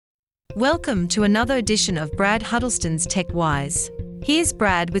Welcome to another edition of Brad Huddleston's Techwise. Here's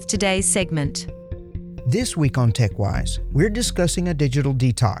Brad with today's segment. This week on Techwise, we're discussing a digital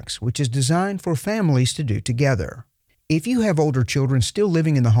detox, which is designed for families to do together. If you have older children still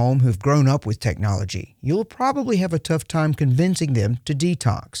living in the home who've grown up with technology, you'll probably have a tough time convincing them to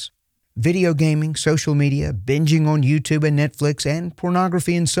detox. Video gaming, social media, binging on YouTube and Netflix, and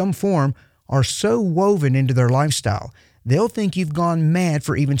pornography in some form are so woven into their lifestyle, they'll think you've gone mad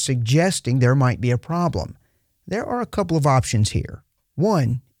for even suggesting there might be a problem. There are a couple of options here.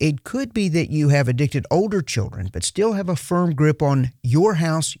 One, it could be that you have addicted older children but still have a firm grip on your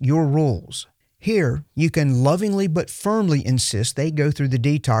house, your rules. Here, you can lovingly but firmly insist they go through the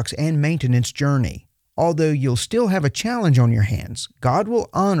detox and maintenance journey. Although you'll still have a challenge on your hands, God will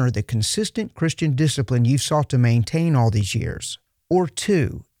honor the consistent Christian discipline you've sought to maintain all these years. Or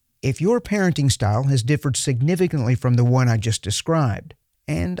two, if your parenting style has differed significantly from the one I just described,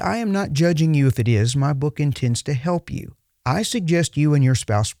 and I am not judging you if it is, my book intends to help you. I suggest you and your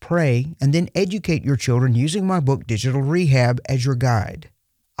spouse pray and then educate your children using my book Digital Rehab as your guide.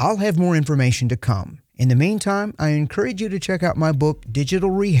 I'll have more information to come. In the meantime, I encourage you to check out my book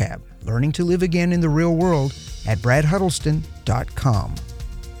Digital Rehab, Learning to Live Again in the Real World at bradhuddleston.com.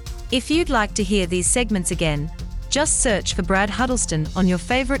 If you'd like to hear these segments again, just search for Brad Huddleston on your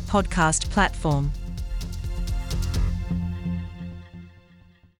favorite podcast platform.